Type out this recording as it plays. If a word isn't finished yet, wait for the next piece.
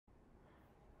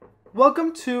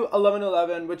Welcome to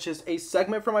 1111, which is a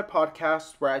segment from my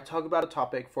podcast where I talk about a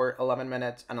topic for 11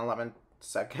 minutes and 11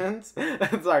 seconds.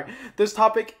 Sorry. This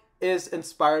topic is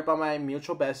inspired by my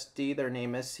mutual bestie. Their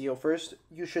name is CEO First.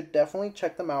 You should definitely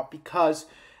check them out because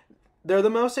they're the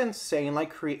most insane, like,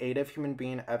 creative human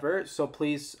being ever. So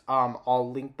please, I'll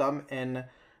link them in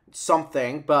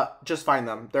something, but just find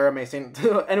them. They're amazing.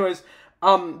 Anyways,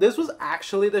 this was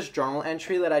actually this journal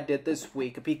entry that I did this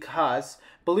week because,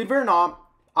 believe it or not,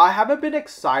 I haven't been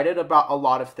excited about a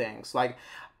lot of things. Like,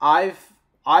 I've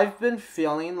been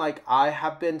feeling like I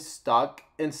have been stuck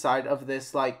inside of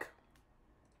this, like,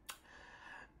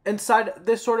 inside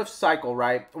this sort of cycle,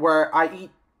 right? Where I eat,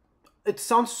 it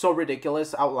sounds so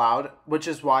ridiculous out loud, which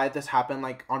is why this happened,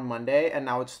 like, on Monday, and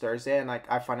now it's Thursday, and, like,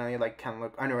 I finally, like, can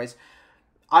look. Anyways,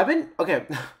 okay.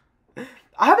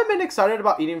 I haven't been excited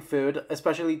about eating food,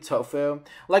 especially tofu.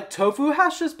 Like, tofu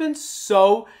has just been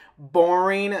so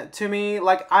boring to me.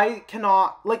 Like, I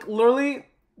cannot, like, literally,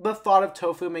 the thought of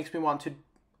tofu makes me want to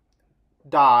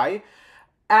die.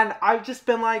 And I've just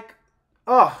been like,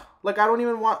 ugh, like, I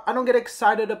don't get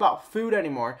excited about food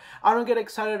anymore. I don't get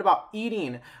excited about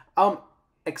eating.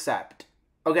 Except,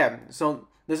 okay, so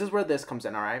this is where this comes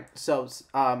in, all right? So,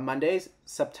 Monday's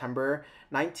September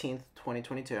 19th,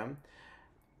 2022.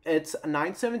 It's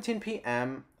 9:17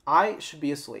 p.m. I should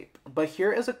be asleep, but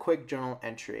here is a quick journal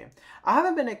entry. I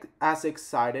haven't been as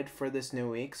excited for this new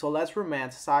week, so let's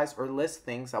romanticize or list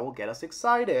things that will get us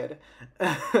excited.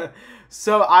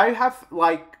 So I have,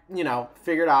 like,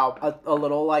 figured out a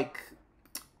little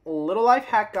life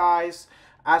hack, guys.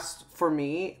 As for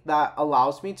me, that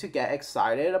allows me to get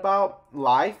excited about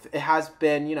life. It has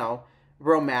been,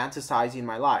 romanticizing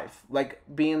my life. Like,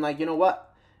 being like, you know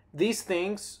what? These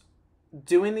things,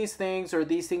 doing these things or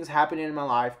these things happening in my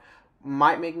life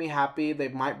might make me happy. They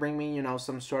might bring me,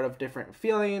 some sort of different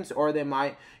feelings, or they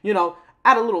might,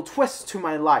 add a little twist to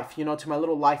my life, to my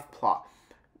little life plot.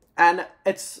 And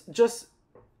it's just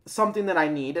something that I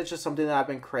need. It's just something that I've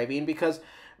been craving because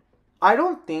I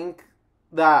don't think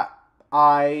that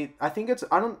I think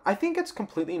it's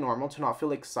completely normal to not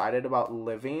feel excited about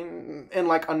living in,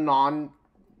 like, a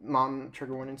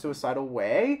non-trigger warning suicidal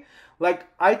way. Like,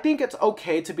 I think it's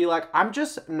okay to be like, I'm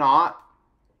just not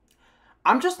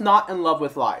in love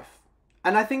with life.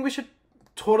 And I think we should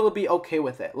totally be okay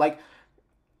with it. Like,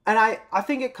 and I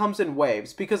think it comes in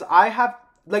waves because I have,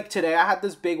 like, today I had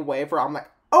this big wave where I'm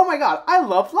like, oh my God, I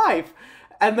love life.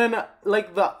 And then,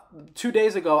 like, the 2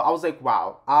 days ago, I was like,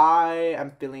 wow, I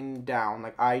am feeling down.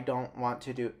 Like, I don't want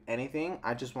to do anything.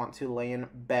 I just want to lay in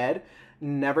bed,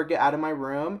 never get out of my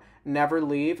room, never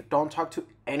leave, don't talk to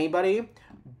anybody.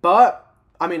 But,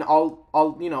 I mean, I'll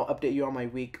update you on my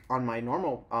week on my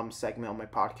normal segment on my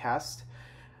podcast.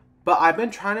 But I've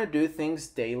been trying to do things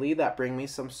daily that bring me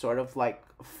some sort of, like,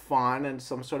 fun and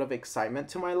some sort of excitement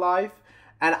to my life.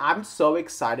 And I'm so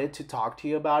excited to talk to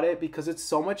you about it because it's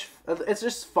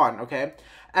just fun, okay?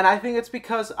 And I think it's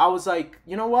because I was like,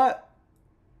 you know what?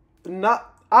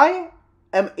 I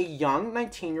am a young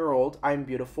 19-year-old. I'm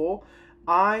beautiful.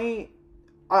 I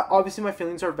obviously my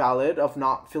feelings are valid of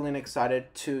not feeling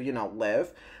excited to,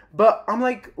 live. But I'm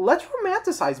like, let's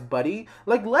romanticize, buddy.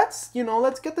 Like, let's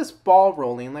get this ball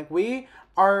rolling. Like, we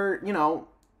are,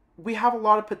 we have a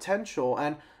lot of potential.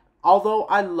 And although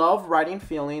I love writing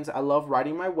feelings, I love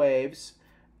writing my waves,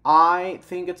 I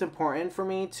think it's important for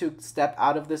me to step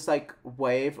out of this, like,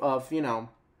 wave of,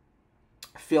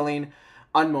 feeling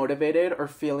unmotivated or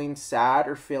feeling sad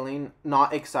or feeling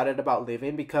not excited about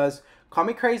living because, call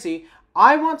me crazy,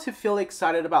 I want to feel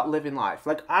excited about living life.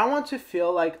 Like, I want to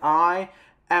feel like I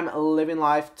am living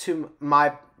life to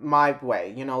my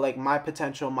way, like, my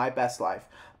potential, my best life.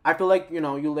 I feel like,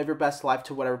 you live your best life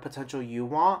to whatever potential you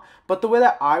want. But the way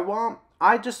that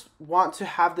I just want to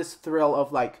have this thrill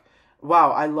of, like,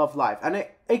 wow, I love life. And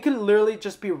it could literally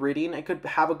just be reading. It could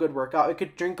have a good workout. It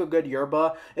could drink a good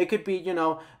yerba. It could be,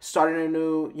 starting a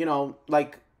new,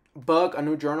 like, book, a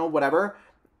new journal, whatever.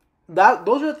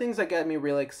 Those are the things that get me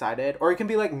really excited. Or it can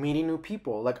be, like, meeting new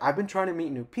people. Like, I've been trying to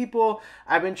meet new people.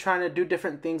 I've been trying to do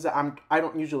different things that I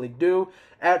don't usually do.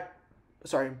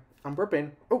 Sorry, I'm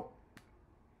burping. Oh.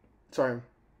 Sorry.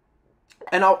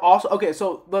 And I'll also, okay,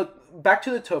 so back to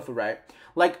the tofu, right?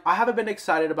 Like, I haven't been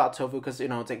excited about tofu because,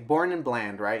 it's, like, boring and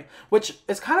bland, right? Which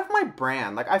is kind of my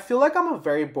brand. Like, I feel like I'm a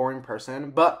very boring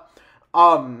person, but,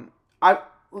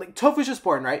 tofu's just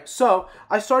boring, right? So,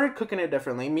 I started cooking it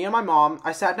differently. Me and my mom,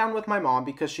 I sat down with my mom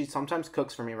because she sometimes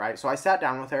cooks for me, right? So, I sat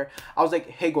down with her. I was like,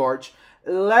 hey, Gorge,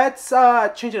 let's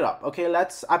change it up. Okay,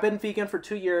 I've been vegan for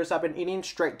 2 years. I've been eating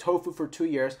straight tofu for 2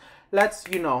 years. Let's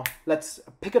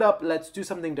pick it up. Let's do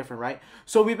something different, right?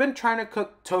 So we've been trying to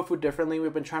cook tofu differently.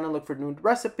 We've been trying to look for new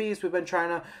recipes. We've been trying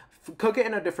to cook it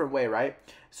in a different way, right?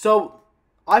 So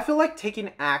I feel like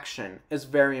taking action is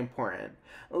very important.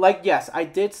 Like, yes, I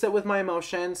did sit with my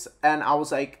emotions and I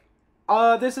was like,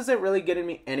 this isn't really getting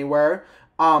me anywhere.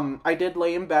 I did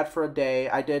lay in bed for a day.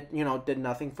 I did, did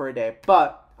nothing for a day.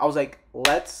 But I was like,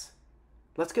 let's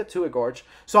get to it, Gorge.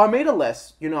 So I made a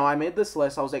list. I made this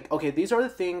list. I was like, okay, these are the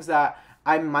things that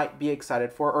I might be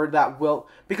excited for, or that will,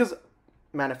 because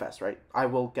manifest, right? I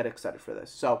will get excited for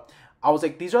this. So I was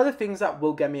like, these are the things that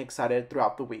will get me excited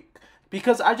throughout the week.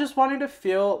 Because I just wanted to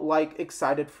feel like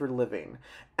excited for living.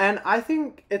 And I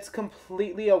think it's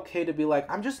completely okay to be like,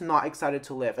 I'm just not excited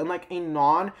to live. And like a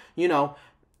non,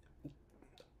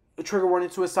 trigger warning,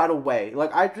 suicidal way.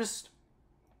 Like I just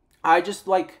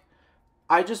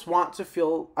want to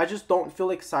feel, I just don't feel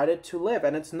excited to live.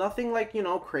 And it's nothing like,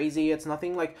 crazy. It's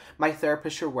nothing like my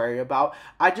therapist should worry about.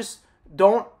 I just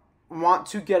don't want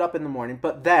to get up in the morning.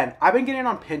 But then I've been getting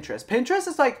on Pinterest.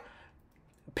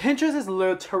 Pinterest is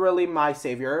literally my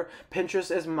savior.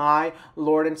 Pinterest is my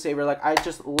Lord and Savior. Like, I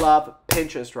just love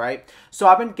Pinterest, right? So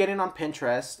I've been getting on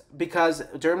Pinterest because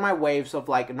during my waves of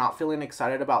like not feeling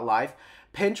excited about life,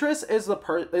 Pinterest is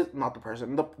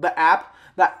the app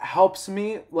that helps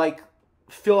me like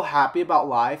feel happy about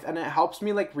life, and it helps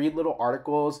me like read little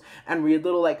articles and read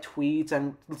little like tweets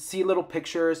and see little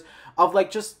pictures of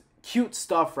like just cute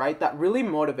stuff, right, that really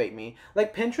motivate me.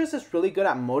 Like Pinterest is really good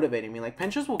at motivating me. Like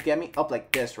Pinterest will get me up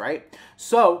like this, right?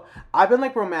 So I've been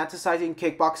like romanticizing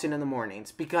kickboxing in the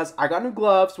mornings because I got new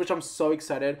gloves, which I'm so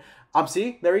excited.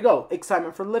 See, there we go,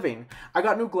 excitement for living. I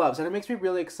got new gloves and it makes me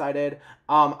really excited.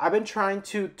 I've been trying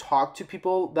to talk to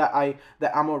people that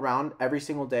I'm around every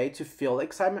single day to feel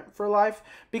excitement for life,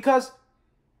 because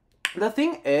the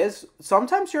thing is,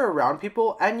 sometimes you're around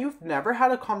people and you've never had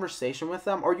a conversation with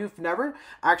them, or you've never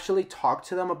actually talked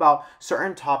to them about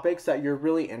certain topics that you're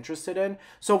really interested in.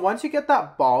 So once you get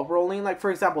that ball rolling, like for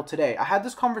example, today, I had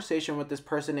this conversation with this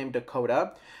person named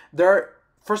Dakota.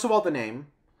 First of all, the name,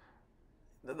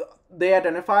 they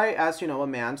identify as, a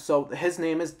man. So his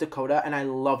name is Dakota, and I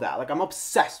love that. Like, I'm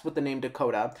obsessed with the name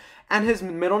Dakota. And his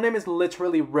middle name is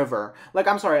literally River. Like,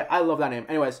 I'm sorry, I love that name.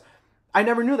 Anyways, I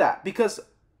never knew that because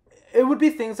it would be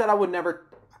things that I would never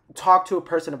talk to a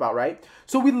person about, right?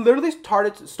 So we literally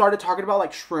started talking about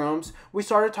like shrooms. We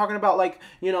started talking about like,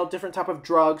 different type of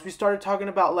drugs. We started talking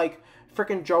about like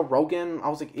freaking Joe Rogan. I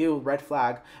was like, ew, red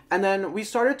flag. And then we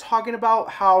started talking about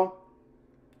how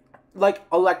like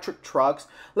electric trucks,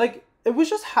 like it was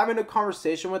just having a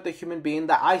conversation with a human being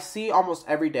that I see almost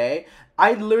every day.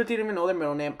 I literally didn't even know their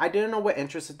middle name. I didn't know what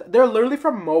interests. They're literally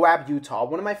from Moab, Utah,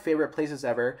 one of my favorite places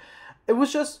ever. It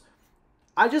was just,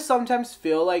 I just sometimes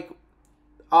feel like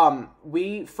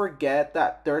we forget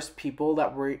that there's people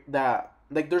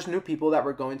there's new people that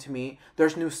we're going to meet.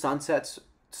 There's new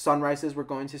sunrises we're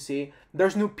going to see.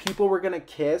 There's new people we're going to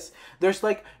kiss. There's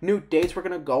like new dates we're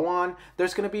going to go on.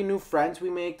 There's going to be new friends we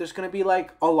make. There's going to be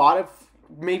like a lot of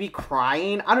maybe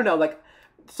crying. I don't know, like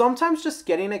sometimes just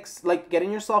getting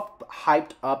yourself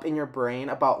hyped up in your brain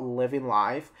about living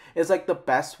life is like the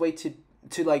best way to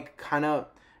like kind of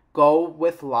go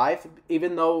with life.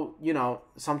 Even though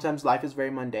sometimes life is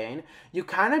very mundane, you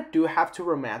kind of do have to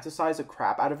romanticize the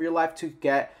crap out of your life to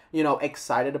get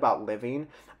excited about living.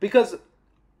 Because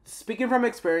speaking from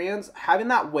experience, having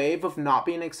that wave of not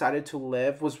being excited to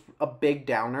live was a big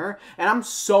downer, and I'm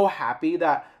so happy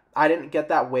that I didn't get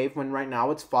that wave when right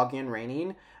now it's foggy and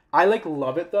raining. I like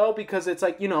love it though, because it's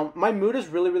like, my mood is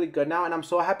really, really good now, and I'm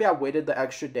so happy I waited the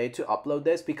extra day to upload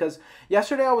this, because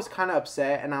yesterday I was kind of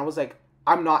upset and I was like,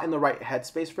 I'm not in the right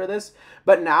headspace for this.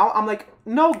 But now I'm like,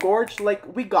 no, Gorge,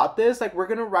 like we got this. Like we're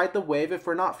gonna ride the wave. If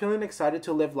we're not feeling excited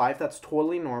to live life, that's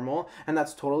totally normal and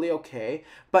that's totally okay.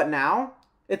 But now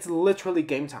it's literally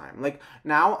game time. Like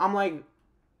now I'm like,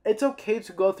 it's okay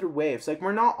to go through waves. Like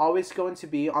we're not always going to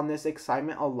be on this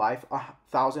excitement of life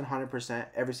 1,100%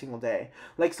 every single day.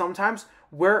 Like sometimes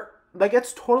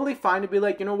it's totally fine to be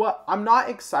like, you know what, I'm not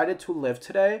excited to live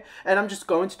today, and I'm just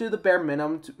going to do the bare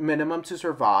minimum to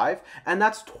survive, and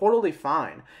that's totally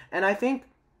fine. And I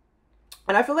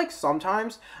feel like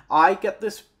sometimes I get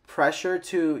this pressure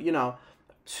to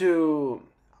to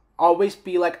always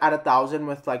be like at 1,000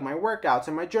 with like my workouts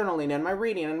and my journaling and my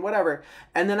reading and whatever.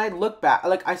 And then I look back,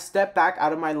 like I step back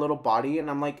out of my little body and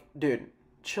I'm like, dude,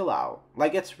 chill out.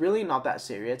 Like it's really not that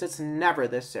serious. It's never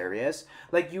this serious.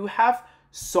 Like you have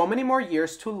so many more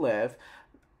years to live.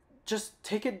 Just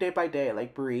take it day by day.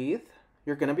 Like breathe.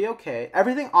 You're gonna be okay.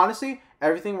 Everything, honestly,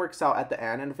 everything works out at the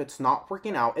end. And if it's not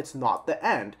working out, it's not the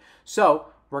end. So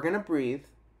we're going to breathe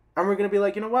and we're going to be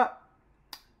like, you know what?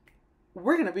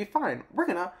 We're going to be fine. We're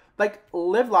going to like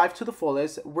live life to the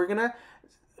fullest. We're going to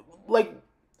like,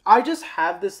 I just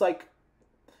have this like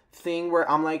thing where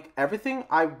I'm like, everything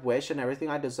I wish and everything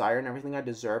I desire and everything I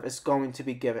deserve is going to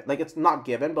be given. Like, it's not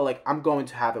given, but like I'm going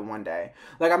to have it one day.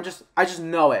 Like I just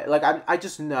know it. Like I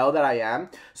just know that I am.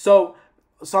 So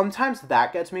sometimes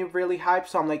that gets me really hyped.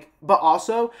 So I'm like, but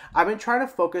also I've been trying to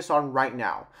focus on right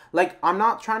now. Like, I'm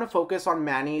not trying to focus on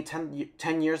Manny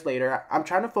 10 years later. I'm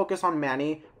trying to focus on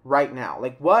Manny right now.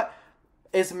 Like, what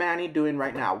is Manny doing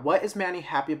right now? What is Manny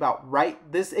happy about right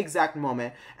this exact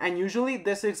moment? And usually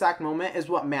this exact moment is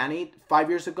what Manny 5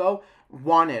 years ago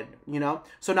wanted, you know?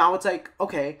 So now it's like,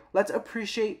 okay, let's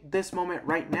appreciate this moment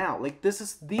right now. Like, this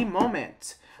is the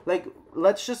moment. Like,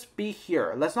 let's just be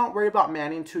here. Let's not worry about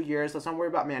Manny in 2 years. Let's not worry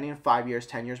about Manny in 5 years,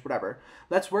 10 years, whatever.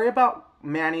 Let's worry about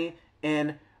Manny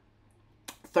in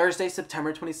Thursday,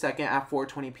 September 22nd at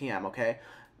 4:20 p.m., okay?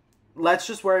 Let's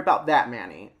just worry about that,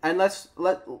 Manny. And let's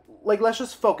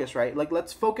just focus, right? Like,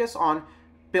 let's focus on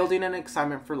building an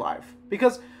excitement for life.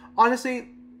 Because honestly,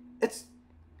 it's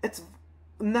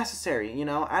necessary, you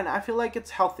know? And I feel like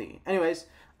it's healthy. Anyways,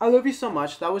 I love you so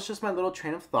much. That was just my little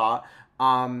train of thought.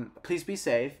 Please be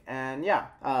safe. And yeah,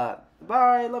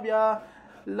 bye. Love ya.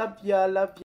 Love ya. Love ya.